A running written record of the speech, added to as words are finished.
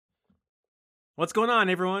What's going on,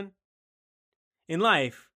 everyone? In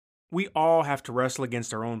life, we all have to wrestle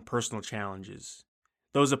against our own personal challenges.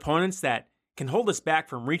 Those opponents that can hold us back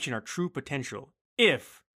from reaching our true potential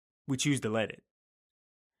if we choose to let it.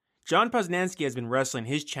 John Poznanski has been wrestling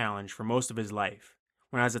his challenge for most of his life,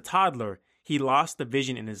 when as a toddler, he lost the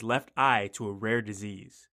vision in his left eye to a rare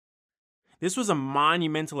disease. This was a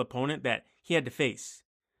monumental opponent that he had to face,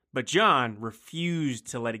 but John refused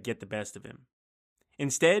to let it get the best of him.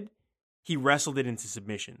 Instead, he wrestled it into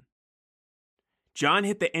submission. John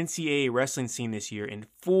hit the NCAA wrestling scene this year in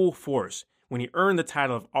full force when he earned the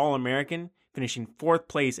title of All-American, finishing 4th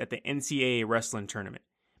place at the NCAA wrestling tournament,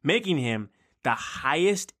 making him the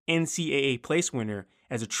highest NCAA place winner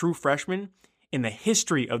as a true freshman in the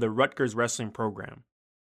history of the Rutgers wrestling program.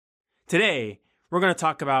 Today, we're going to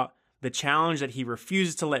talk about the challenge that he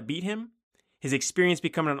refuses to let beat him, his experience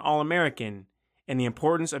becoming an All-American, and the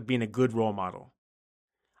importance of being a good role model.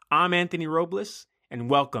 I'm Anthony Robles, and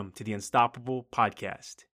welcome to the Unstoppable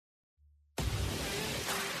Podcast.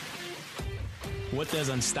 What does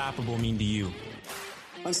unstoppable mean to you?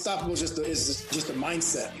 Unstoppable is just a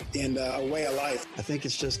mindset and a way of life. I think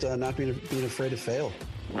it's just not being afraid to fail.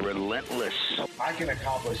 Relentless. I can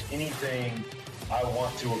accomplish anything I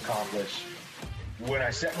want to accomplish when I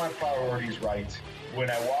set my priorities right,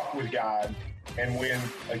 when I walk with God, and when,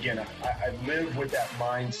 again, I live with that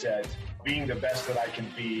mindset, being the best that I can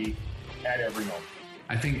be at every moment.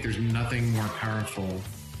 I think there's nothing more powerful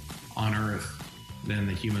on earth than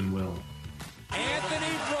the human will.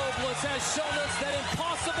 Anthony Robles has shown us that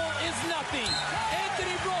impossible is nothing.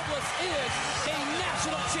 Anthony Robles is a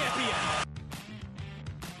national champion.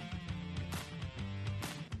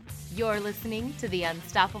 You're listening to the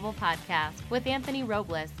Unstoppable Podcast with Anthony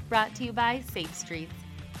Robles, brought to you by Safe Streets.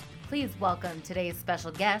 Please welcome today's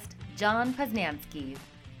special guest, John Poznanski.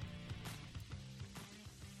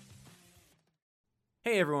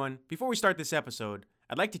 Hey everyone, before we start this episode,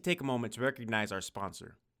 I'd like to take a moment to recognize our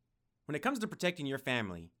sponsor. When it comes to protecting your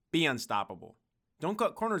family, be unstoppable. Don't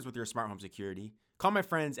cut corners with your smart home security. Call my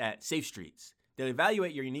friends at Safe Streets. They'll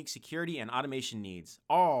evaluate your unique security and automation needs,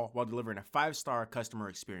 all while delivering a 5-star customer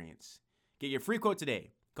experience. Get your free quote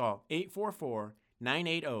today. Call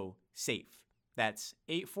 844-980-SAFE. That's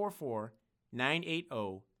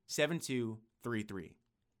 844-980-7233.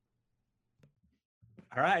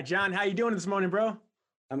 All right, John, how you doing this morning, bro?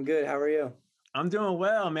 I'm good. How are you? I'm doing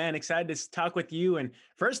well, man. Excited to talk with you. And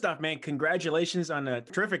first off, man, congratulations on a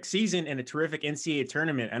terrific season and a terrific NCAA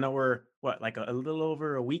tournament. I know we're, like a little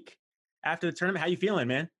over a week after the tournament. How you feeling,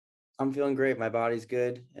 man? I'm feeling great. My body's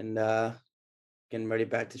good and getting ready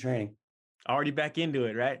back to training. Already back into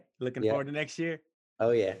it, right? Looking forward to next year?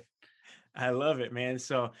 Oh, yeah. I love it, man.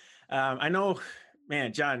 So I know,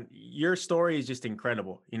 man, John, your story is just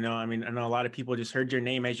incredible. You know, I mean, I know a lot of people just heard your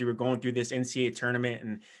name as you were going through this NCAA tournament.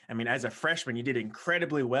 And I mean, as a freshman, you did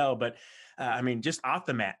incredibly well. But I mean, just off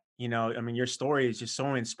the mat, you know, I mean, your story is just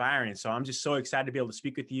so inspiring. So I'm just so excited to be able to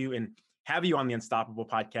speak with you and have you on the Unstoppable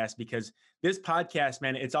Podcast, because this podcast,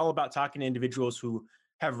 man, it's all about talking to individuals who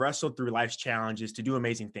have wrestled through life's challenges to do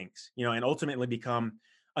amazing things, you know, and ultimately become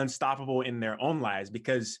unstoppable in their own lives,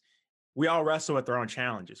 because we all wrestle with our own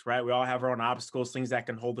challenges, right? We all have our own obstacles, things that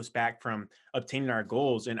can hold us back from obtaining our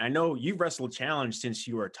goals. And I know you've wrestled a challenge since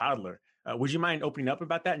you were a toddler. Would you mind opening up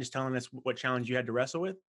about that and just telling us what challenge you had to wrestle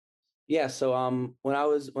with? Yeah. So when I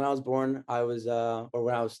was born, when I was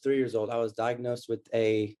 3 years old, I was diagnosed with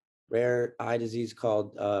a rare eye disease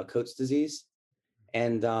called Coates disease.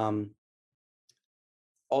 And all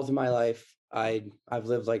through my life, I've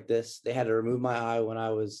lived like this. They had to remove my eye when I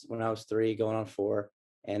was 3, going on 4.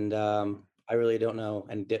 And I really don't know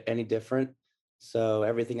any different. So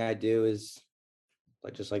everything I do is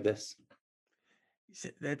just like this.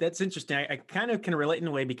 That's interesting. I kind of can relate in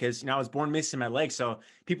a way because, you know, I was born missing my leg. So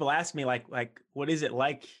people ask me like, what is it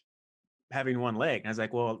like having one leg? And I was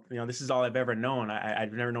like, well, you know, this is all I've ever known.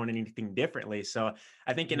 I've never known anything differently. So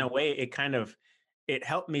I think in a way it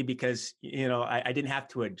helped me because, you know, I didn't have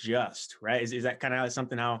to adjust, right? Is that kind of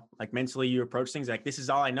something how like mentally you approach things? Like, this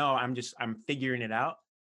is all I know. I'm figuring it out.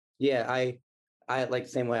 Yeah, I like the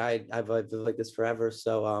same way. I've lived like this forever,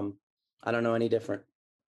 so I don't know any different.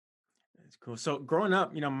 That's cool. So growing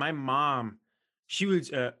up, you know, my mom, she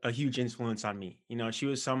was a huge influence on me. You know, she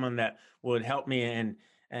was someone that would help me and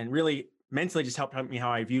really mentally just help me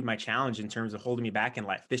how I viewed my challenge in terms of holding me back in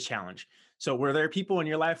life, this challenge. So were there people in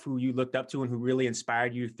your life who you looked up to and who really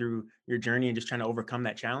inspired you through your journey and just trying to overcome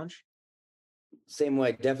that challenge? Same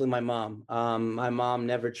way, definitely my mom. My mom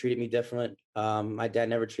never treated me different. My dad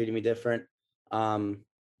never treated me different. I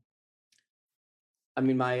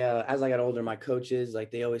mean, as I got older, my coaches,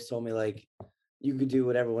 like, they always told me, like, you could do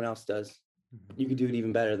what everyone else does. you could do it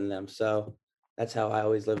even better than them. So that's how I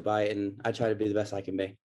always live by it, and I try to be the best I can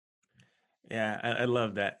be. Yeah, I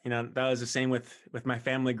love that. That was the same with my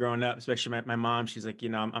family growing up, especially my mom. She's like,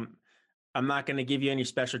 I'm not going to give you any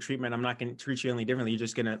special treatment. I'm not going to treat you any differently. You're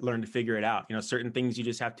just going to learn to figure it out. Certain things you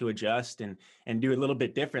just have to adjust and do a little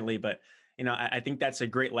bit differently. But I think that's a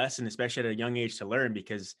great lesson, especially at a young age, to learn,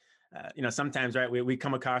 because sometimes, right, we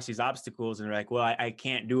come across these obstacles and we're like, well, I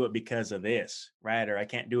can't do it because of this, right? Or I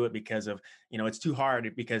can't do it because of, it's too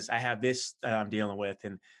hard because I have this I'm dealing with.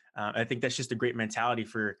 And I think that's just a great mentality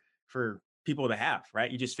for people to have, right?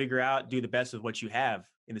 You just figure out, do the best with what you have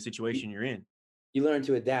in the situation you're in. You learn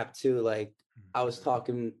to adapt too. Like I was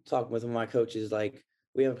talking with one of my coaches, like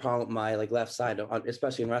we have a problem with my like left side,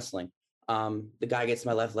 especially in wrestling. The guy gets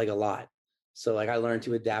my left leg a lot. So like I learned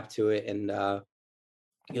to adapt to it, and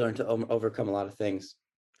you learn to overcome a lot of things.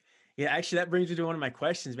 Yeah, actually, that brings me to one of my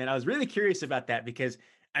questions, man. I was really curious about that because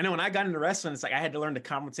I know when I got into wrestling, it's like I had to learn to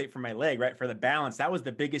compensate for my leg, right? For the balance. That was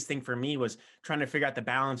the biggest thing for me, was trying to figure out the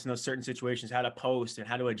balance in those certain situations, how to post and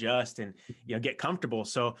how to adjust and, get comfortable.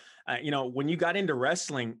 So, when you got into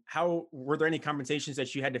wrestling, how were there any compensations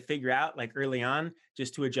that you had to figure out like early on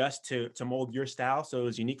just to adjust to mold your style so it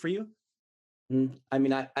was unique for you? I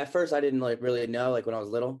mean, at first I didn't like really know, like when I was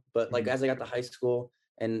little, but like as I got to high school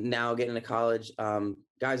and now getting to college,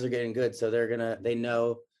 guys are getting good. So they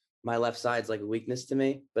know my left side's like a weakness to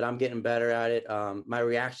me, but I'm getting better at it. My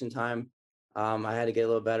reaction time, I had to get a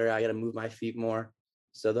little better. I got to move my feet more.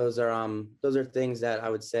 So those are things that I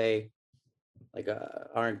would say like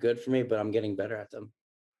aren't good for me, but I'm getting better at them.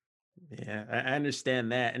 Yeah, I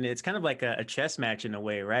understand that. And it's kind of like a chess match in a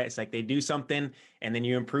way, right? It's like they do something and then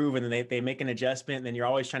you improve and then they make an adjustment and then you're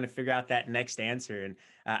always trying to figure out that next answer. And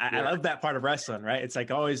I love that part of wrestling, right? It's like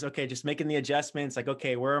always, okay, just making the adjustments. Like,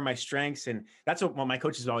 okay, where are my strengths? And that's what my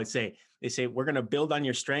coaches always say. They say, we're going to build on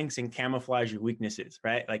your strengths and camouflage your weaknesses,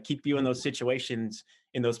 right? Like keep you in those situations,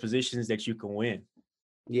 in those positions that you can win.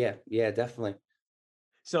 Yeah, definitely.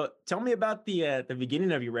 So tell me about the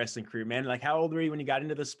beginning of your wrestling career, man. Like how old were you when you got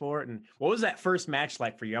into the sport, and what was that first match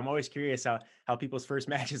like for you? I'm always curious how people's first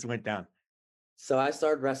matches went down. So I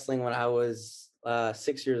started wrestling when I was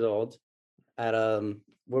 6 years old at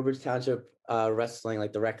Woodbridge Township wrestling,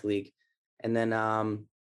 like the rec league, and then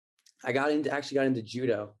I got into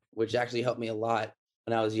judo, which actually helped me a lot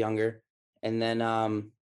when I was younger. And then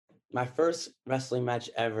my first wrestling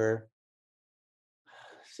match ever.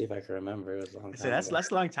 See if I can remember. It was a long So time ago. that's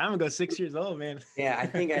a long time ago. 6 years old, man. Yeah, I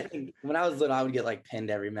think when I was little, I would get like pinned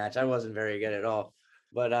every match. I wasn't very good at all.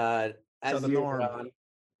 But So as the the years went norm. on,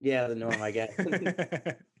 yeah, the norm, I guess.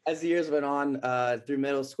 As the years went on, through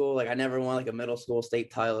middle school, like I never won like a middle school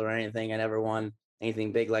state title or anything. I never won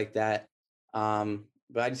anything big like that. But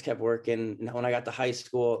I just kept working. And when I got to high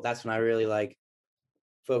school, that's when I really like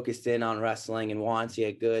focused in on wrestling and wanted to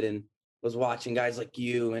get good, and was watching guys like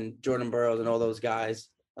you and Jordan Burroughs and all those guys.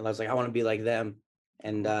 And I was like, I want to be like them.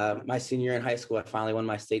 And my senior year in high school, I finally won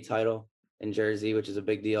my state title in Jersey, which is a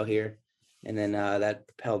big deal here. And then that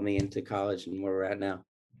propelled me into college and where we're at now.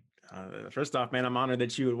 First off, man, I'm honored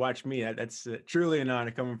that you would watch me. That's truly an honor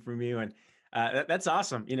coming from you. And that's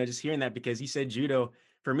awesome. Just hearing that, because you said judo.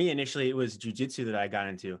 For me, initially, it was jujitsu that I got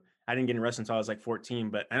into. I didn't get into wrestling until I was like 14,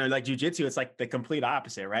 but I know like jujitsu, it's like the complete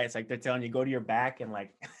opposite, right? It's like they're telling you go to your back and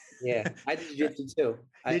like. Yeah, I did jiu-jitsu too.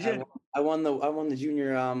 Did you? I won the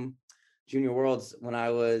junior worlds when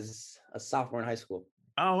I was a sophomore in high school.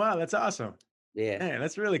 Oh, wow. That's awesome. Yeah. Man,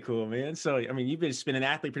 that's really cool, man. So, I mean, you've been an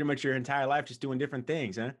athlete pretty much your entire life, just doing different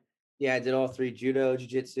things, huh? Yeah, I did all three: judo,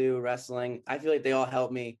 jiu-jitsu, wrestling. I feel like they all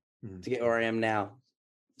helped me to get where I am now.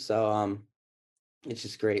 So it's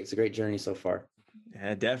just great. It's a great journey so far.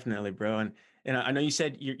 Yeah, definitely, bro. And I know you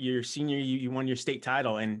said your senior, you won your state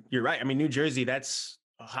title, and you're right. I mean, New Jersey, that's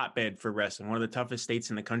a hotbed for wrestling, one of the toughest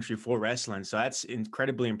states in the country for wrestling. So that's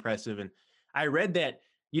incredibly impressive. And I read that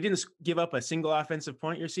you didn't give up a single offensive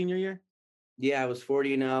point your senior year. Yeah, I was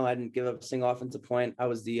 40 I didn't give up a single offensive point. I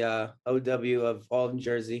was the OW of all of New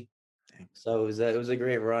Jersey. Dang. So it was a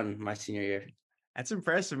great run my senior year. That's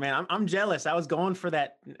impressive, man. I'm jealous. I was going for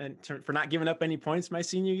that, for not giving up any points my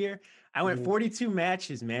senior year. I went 42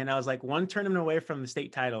 matches, man. I was like one tournament away from the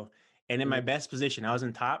state title. And in my best position, I was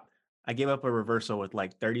in top. I gave up a reversal with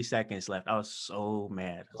like 30 seconds left. I was so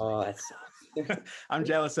mad. Oh, that sucks. I'm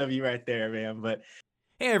jealous of you right there, man. But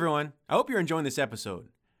hey, everyone. I hope you're enjoying this episode.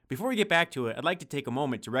 Before we get back to it, I'd like to take a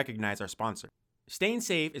moment to recognize our sponsor. Staying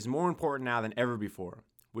safe is more important now than ever before,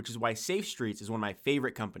 which is why Safe Streets is one of my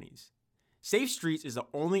favorite companies. Safe Streets is the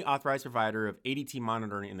only authorized provider of ADT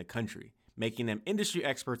monitoring in the country, making them industry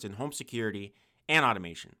experts in home security and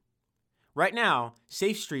automation. Right now,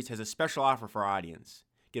 Safe Streets has a special offer for our audience.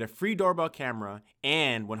 Get a free doorbell camera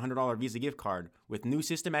and $100 Visa gift card with new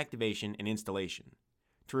system activation and installation.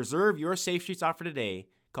 To reserve your Safe Streets offer today,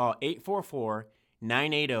 call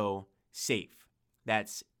 844-980-SAFE.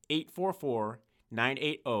 That's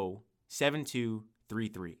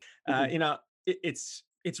 844-980-7233.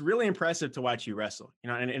 It's really impressive to watch you wrestle,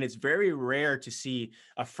 and it's very rare to see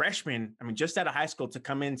a freshman, just out of high school, to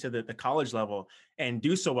come into the college level and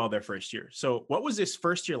do so well their first year. So what was this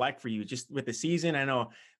first year like for you, just with the season? I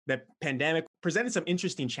know the pandemic presented some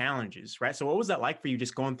interesting challenges, right? So what was that like for you,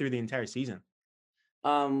 just going through the entire season?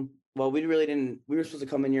 Well, we were supposed to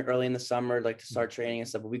come in here early in the summer, like to start training and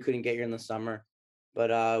stuff, but we couldn't get here in the summer.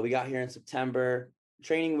 But we got here in September.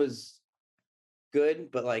 Training was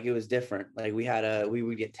good, but like it was different. Like we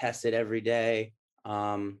would get tested every day.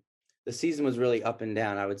 The season was really up and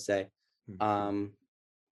down, I would say.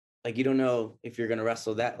 Like you don't know if you're gonna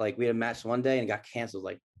wrestle that. Like we had a match one day and it got canceled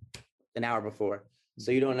like an hour before.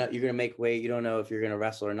 So you don't know, you're gonna make weight, you don't know if you're gonna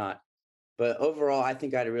wrestle or not. But overall, I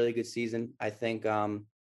think I had a really good season. I think from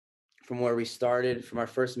where we started, from our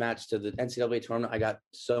first match to the NCAA tournament, I got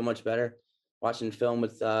so much better. Watching film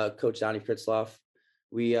with Coach Donnie Pritzloff,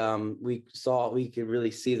 we could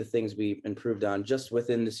really see the things we improved on just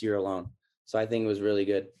within this year alone. So I think it was really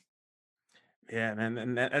good. Yeah, man,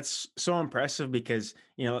 and that's so impressive because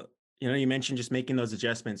you mentioned just making those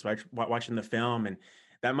adjustments, watching the film, and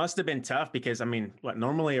that must have been tough because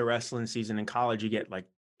normally a wrestling season in college you get like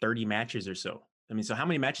 30 matches or so. So how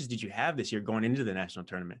many matches did you have this year going into the national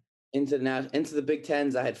tournament? Into the Big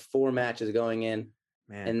Tens, I had 4 matches going in.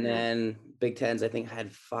 Man. And then Big Tens, I think I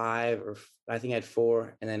had 5, or I think I had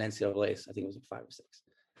 4, and then NCAAs, I think it was 5 or 6.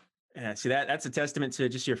 Yeah, see that's a testament to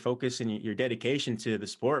just your focus and your dedication to the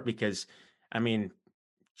sport because,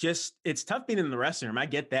 it's tough being in the wrestling room. I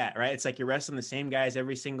get that, right? It's like you're wrestling the same guys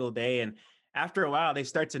every single day, and after a while, they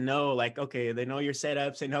start to know, like, okay, they know your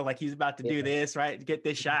setups. They know, like, he's about to do this, right? Get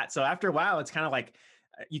this shot. So after a while, it's kind of like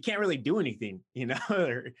you can't really do anything,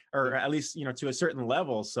 or at least, to a certain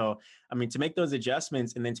level. So, to make those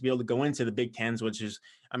adjustments and then to be able to go into the Big Tens, which is,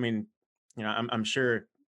 I'm sure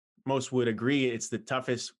most would agree it's the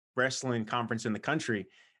toughest wrestling conference in the country.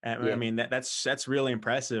 That's really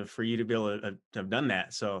impressive for you to be able to have done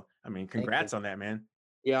that. So, congrats on that, man.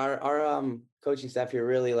 Yeah, our coaching staff here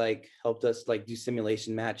really like helped us like do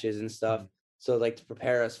simulation matches and stuff. So like to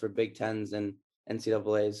prepare us for Big Tens and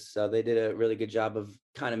NCAAs. So they did a really good job of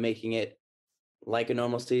kind of making it like a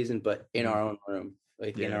normal season, but in our own room,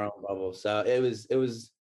 in our own bubble. So it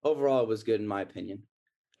was overall, it was good in my opinion.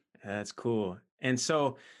 That's cool. And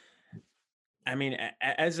so,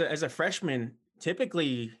 as a freshman,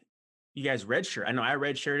 typically you guys redshirt. I know I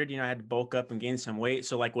redshirted, I had to bulk up and gain some weight.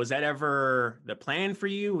 So like, was that ever the plan for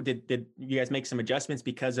you? Did you guys make some adjustments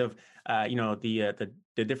because of, the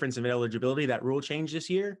difference in eligibility, that rule change this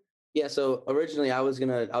year? Yeah. So originally I was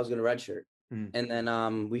gonna redshirt, and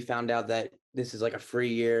then we found out that this is like a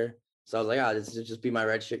free year. So I was like, this will just be my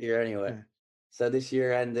redshirt year anyway. So this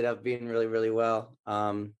year ended up being really, really well.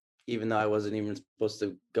 Even though I wasn't even supposed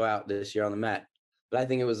to go out this year on the mat. But I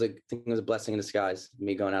think it was a blessing in disguise,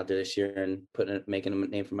 me going out there this year and making a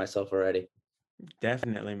name for myself already.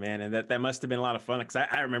 Definitely, man. And that must have been a lot of fun because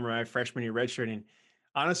I remember my freshman year redshirting.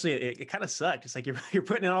 Honestly, it kind of sucked. It's like you're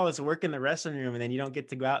putting in all this work in the wrestling room and then you don't get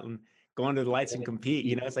to go out and go under the lights and compete.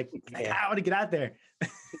 It's like, I want to get out there.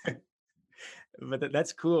 But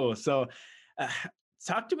that's cool. So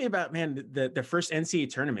talk to me about, man, the first NCAA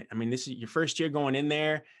tournament. This is your first year going in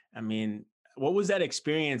there. What was that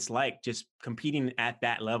experience like, just competing at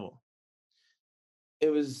that level? It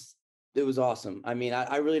was awesome.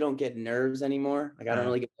 I really don't get nerves anymore. Like I don't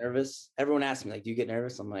really get nervous. Everyone asks me, like, do you get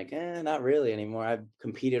nervous? I'm like, not really anymore. I've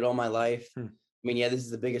competed all my life. This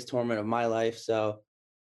is the biggest tournament of my life. So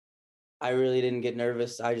I really didn't get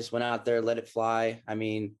nervous. I just went out there, let it fly.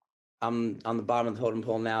 I'm on the bottom of the totem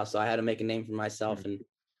pole now, so I had to make a name for myself, and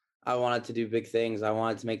I wanted to do big things. I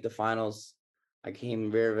wanted to make the finals. I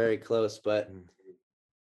came very, very close, but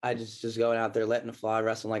I just going out there, letting it fly,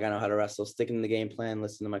 wrestling like I know how to wrestle, sticking to the game plan,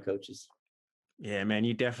 listening to my coaches. Yeah, man,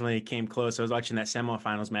 you definitely came close. I was watching that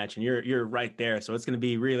semifinals match, and you're right there. So it's going to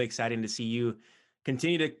be really exciting to see you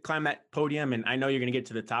continue to climb that podium, and I know you're going to get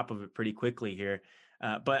to the top of it pretty quickly here.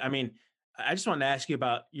 But I just wanted to ask you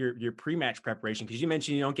about your pre-match preparation because you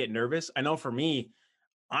mentioned you don't get nervous. I know for me,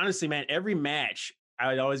 honestly, man, every match I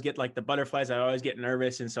would always get like the butterflies. I always get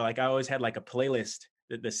nervous. And so like I always had like a playlist,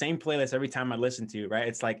 the same playlist every time I listen to, right?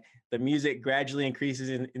 It's like the music gradually increases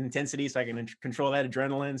in intensity so I can control that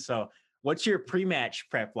adrenaline. So what's your pre-match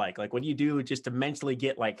prep like? Like what do you do just to mentally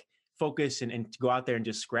get like focus and to go out there and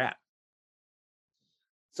just scrap?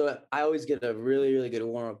 So I always get a really, really good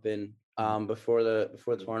warm-up in before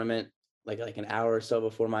the tournament, like an hour or so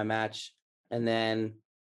before my match, and then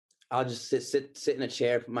I'll just sit in a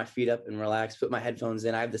chair, put my feet up and relax, put my headphones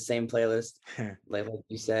in. I have the same playlist, like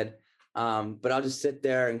you said. But I'll just sit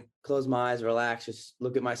there and close my eyes, relax, just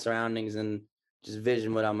look at my surroundings and just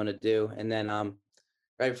vision what I'm gonna do. And then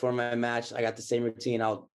right before my match, I got the same routine.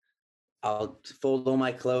 I'll fold all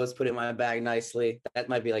my clothes, put it in my bag nicely. That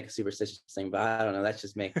might be like a superstitious thing, but I don't know. That's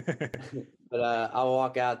just me. But I'll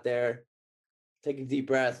walk out there, take a deep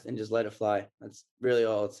breath, and just let it fly. That's really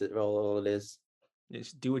all it is.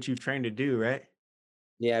 Just do what you've trained to do, right?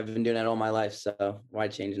 Yeah, I've been doing that all my life, so why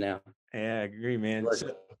change now? Yeah, I agree, man.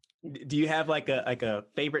 So, do you have like a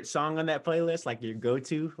favorite song on that playlist, like your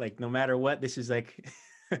go-to, like no matter what, this is like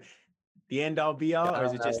the end all be all, or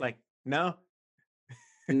is it just like no?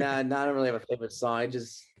 Nah, I don't really have a favorite song. I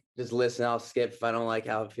just listen. I'll skip if I don't like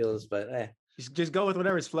how it feels, but just go with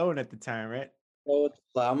whatever's flowing at the time, right? I'm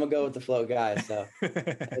gonna go with the flow guy, so I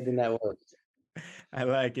think that works. I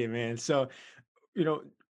like it, man. So,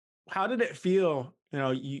 how did it feel?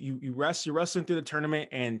 You're wrestling through the tournament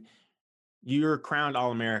and you're crowned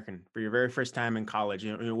All-American for your very first time in college.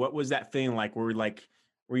 What was that feeling like?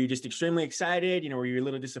 Were you just extremely excited? Were you a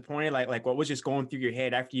little disappointed? Like what was just going through your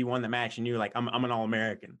head after you won the match and you were like, I'm an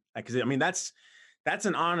All-American? Like, 'cause I mean, that's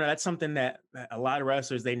an honor. That's something that a lot of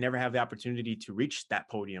wrestlers, they never have the opportunity to reach that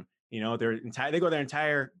podium. They go their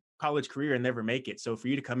entire college career and never make it. So for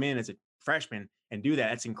you to come in as a freshman and do that,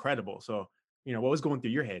 that's incredible. So, what was going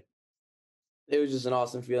through your head? It was just an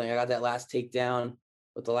awesome feeling. I got that last takedown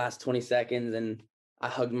with the last 20 seconds, and I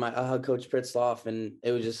hugged Coach Pritzloff, and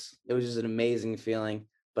it was just an amazing feeling.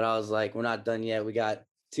 But I was like, we're not done yet. We got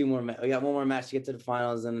we got one more match to get to the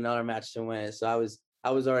finals and another match to win it. So I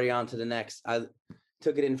was already on to the next. I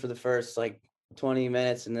took it in for the first like 20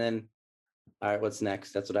 minutes, and then, all right, what's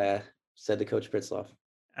next? That's what I said to Coach Pritzloff.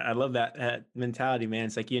 I love that mentality, man.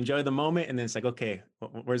 It's like you enjoy the moment, and then it's like, okay,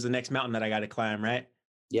 where's the next mountain that I got to climb, right?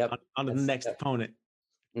 Yep. On to the next opponent.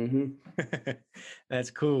 Mm-hmm. That's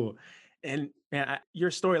cool. And man,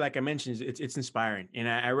 your story, like I mentioned, it's inspiring. And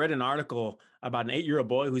I read an article about an 8-year-old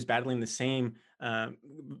boy who's battling the same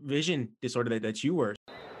vision disorder that you were.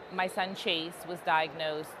 My son Chase was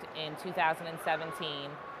diagnosed in 2017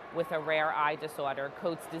 with a rare eye disorder,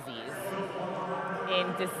 Coates disease.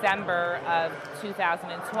 In December of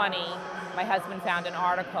 2020, my husband found an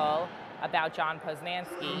article about John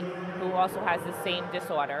Poznanski, who also has the same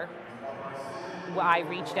disorder. I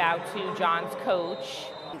reached out to John's coach.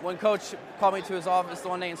 When Coach called me to his office the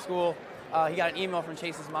one day in school, he got an email from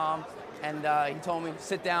Chase's mom, and he told me,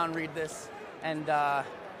 sit down, read this. And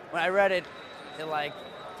when I read it, it like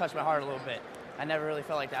touched my heart a little bit. I never really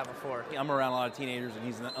felt like that before. I'm around a lot of teenagers, and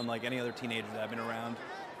he's unlike any other teenager that I've been around,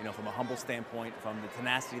 from a humble standpoint, from the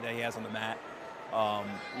tenacity that he has on the mat,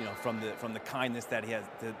 from the kindness that he has,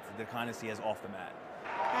 the kindness he has off the mat.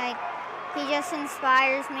 Like, he just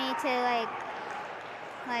inspires me to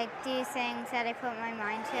like do things that I put my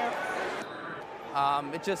mind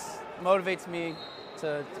to. It just motivates me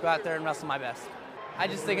to go out there and wrestle my best. I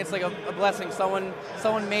just think it's like a blessing. Someone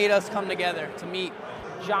made us come together to meet.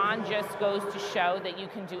 John just goes to show that you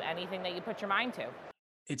can do anything that you put your mind to.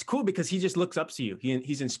 It's cool because he just looks up to you.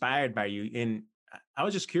 He's inspired by you. And I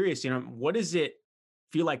was just curious, what does it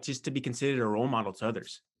feel like just to be considered a role model to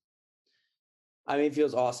others? I mean, it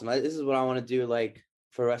feels awesome. This is what I want to do, like,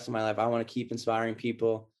 for the rest of my life. I want to keep inspiring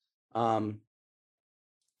people. I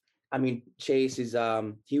mean, Chase is,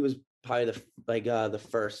 he was probably the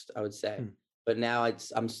first, I would say. But now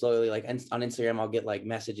I'm slowly, like, on Instagram, I'll get like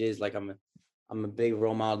messages, like I'm a big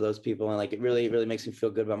role model to those people. And like, it really, really makes me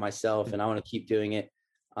feel good about myself, and I want to keep doing it.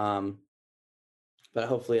 But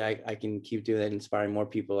hopefully I can keep doing it, inspiring more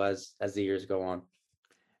people as the years go on.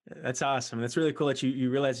 That's awesome. That's really cool that you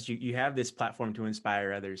realize that you have this platform to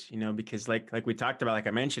inspire others, because like we talked about, like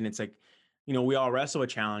I mentioned, it's like, we all wrestle with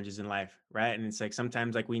challenges in life. Right. And it's like,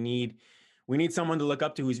 sometimes like we need someone to look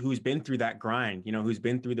up to who's been through that grind, who's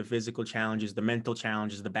been through the physical challenges, the mental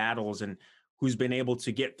challenges, the battles, and who's been able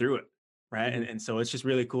to get through it. Right. Mm-hmm. And so it's just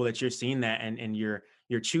really cool that you're seeing that and you're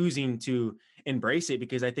choosing to embrace it,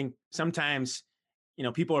 because I think sometimes,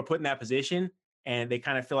 people are put in that position and they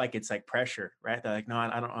kind of feel like it's like pressure, right? They're like, no,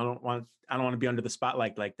 I don't want to be under the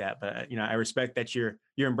spotlight like that. But, I respect that you're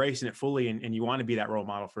embracing it fully and you want to be that role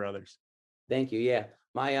model for others. Thank you. Yeah.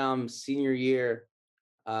 My senior year,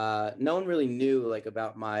 no one really knew like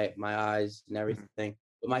about my eyes and everything.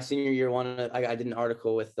 Mm-hmm. But my senior year, I did an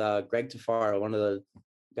article with Greg Tafaro, one of the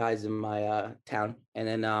guys in my town. And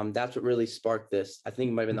then that's what really sparked this. I think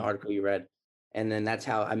it might have been the article you read. And then that's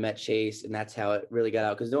how I met Chase, and that's how it really got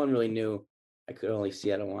out, because no one really knew. I could only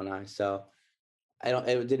see out of one eye. So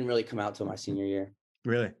It didn't really come out till my senior year.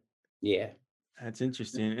 Really? Yeah. That's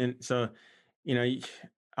interesting. And so, you know,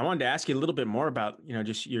 I wanted to ask you a little bit more about,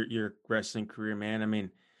 just your wrestling career, man. I mean,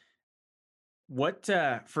 what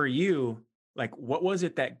for you, like, what was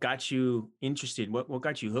it that got you interested? What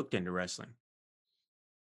got you hooked into wrestling?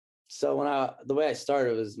 So the way I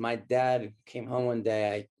started was my dad came home one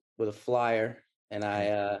day with a flyer, and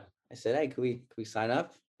I said, "Hey, can we sign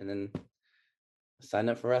up?" And then I signed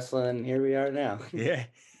up for wrestling, and here we are now. Yeah.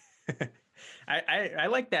 I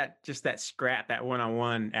like that, just that scrap, that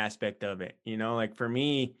one-on-one aspect of it. Like for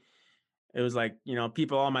me, it was like,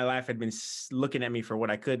 people all my life had been looking at me for what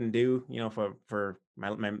I couldn't do, for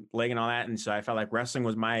my leg and all that. And so I felt like wrestling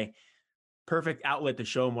was my perfect outlet to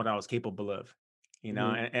show them what I was capable of, and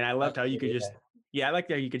I loved how you could just, I liked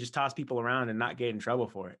how you could just toss people around and not get in trouble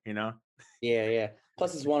for it, Yeah.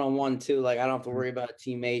 Plus it's one-on-one too. Like I don't have to worry about a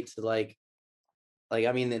teammate to like,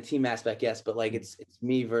 I mean, the team aspect, yes, but like it's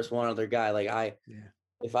me versus one other guy. Like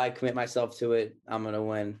if I commit myself to it, I'm going to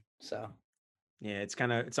win. So yeah,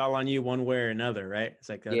 it's all on you one way or another, right? It's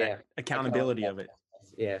like that accountability of it.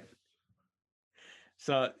 Yeah.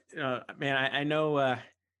 So, man, I know,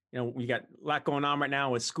 we got a lot going on right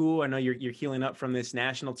now with school. I know you're healing up from this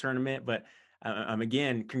national tournament, but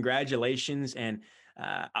again, congratulations. And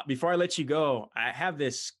before I let you go, I have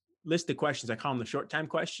this list of questions. I call them the short time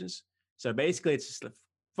questions. So basically, it's just a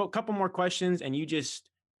couple more questions, and you just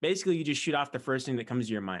shoot off the first thing that comes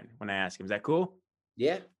to your mind when I ask them. Is that cool?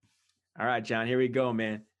 Yeah. All right, John, here we go,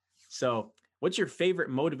 man. So what's your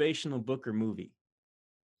favorite motivational book or movie?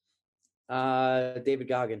 David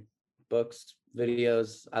Goggin, books,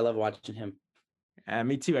 videos. I love watching him.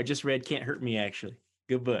 Me too. I just read Can't Hurt Me, actually.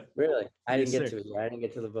 Good book. Really? I Yes, didn't get sir. to it yet. I didn't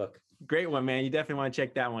get to the book. Great one, man. You definitely want to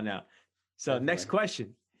check that one out. So next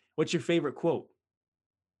question. What's your favorite quote?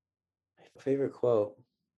 Favorite quote?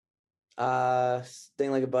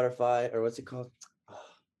 Sting like a butterfly, or what's it called?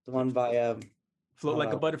 The one by Float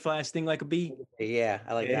like a butterfly, sting like a bee. Yeah,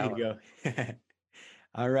 I like that one. There you go.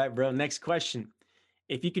 All right, bro. Next question.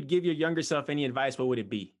 If you could give your younger self any advice, what would it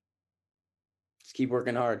be? Just keep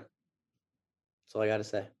working hard. That's all I got to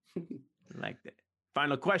say. I like that.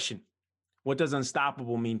 Final question. What does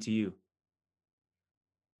unstoppable mean to you?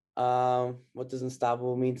 What does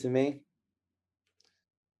unstoppable mean to me?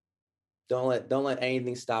 Don't let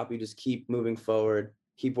anything stop you. Just keep moving forward.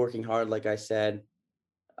 Keep working hard, like I said.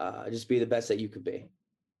 Just be the best that you could be.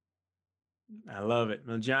 I love it.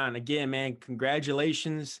 Well, John, again, man,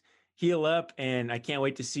 congratulations. Heal up, and I can't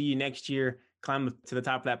wait to see you next year. Climb to the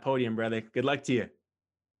top of that podium, brother. Good luck to you.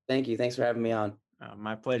 Thank you. Thanks for having me on.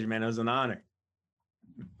 My pleasure, man. It was an honor.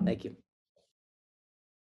 Thank you.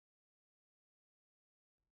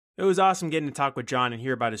 It was awesome getting to talk with John and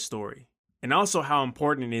hear about his story, and also how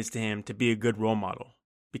important it is to him to be a good role model,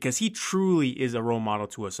 because he truly is a role model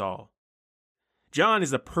to us all. John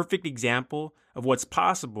is the perfect example of what's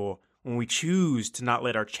possible when we choose to not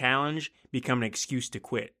let our challenge become an excuse to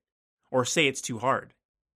quit or say it's too hard.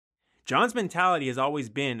 John's mentality has always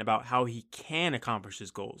been about how he can accomplish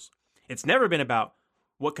his goals. It's never been about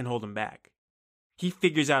what can hold him back. He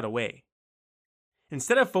figures out a way.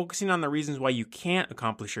 Instead of focusing on the reasons why you can't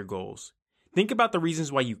accomplish your goals, think about the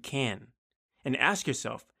reasons why you can, and ask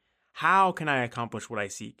yourself, how can I accomplish what I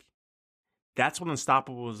seek? That's what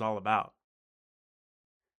Unstoppable is all about.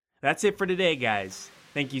 That's it for today, guys.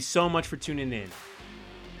 Thank you so much for tuning in.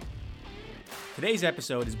 Today's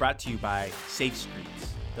episode is brought to you by Safe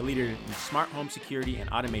Streets, the leader in smart home security and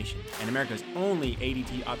automation, and America's only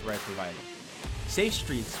ADT authorized provider. Safe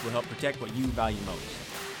Streets will help protect what you value most.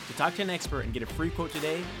 To talk to an expert and get a free quote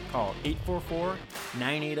today, call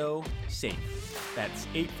 844-980-SAFE. That's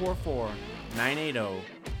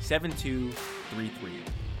 844-980-7233.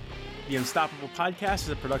 The Unstoppable Podcast is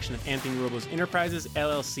a production of Anthony Robles Enterprises,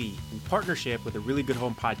 LLC, in partnership with the Really Good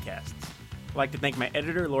Home Podcasts. I'd like to thank my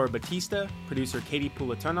editor, Laura Batista, producer Katie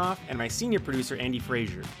Pulatonoff, and my senior producer, Andy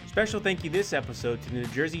Frazier. Special thank you this episode to the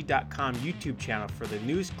NewJersey.com YouTube channel for the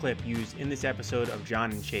news clip used in this episode of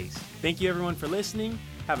John and Chase. Thank you everyone for listening.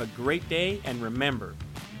 Have a great day, and remember,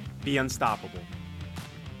 be unstoppable.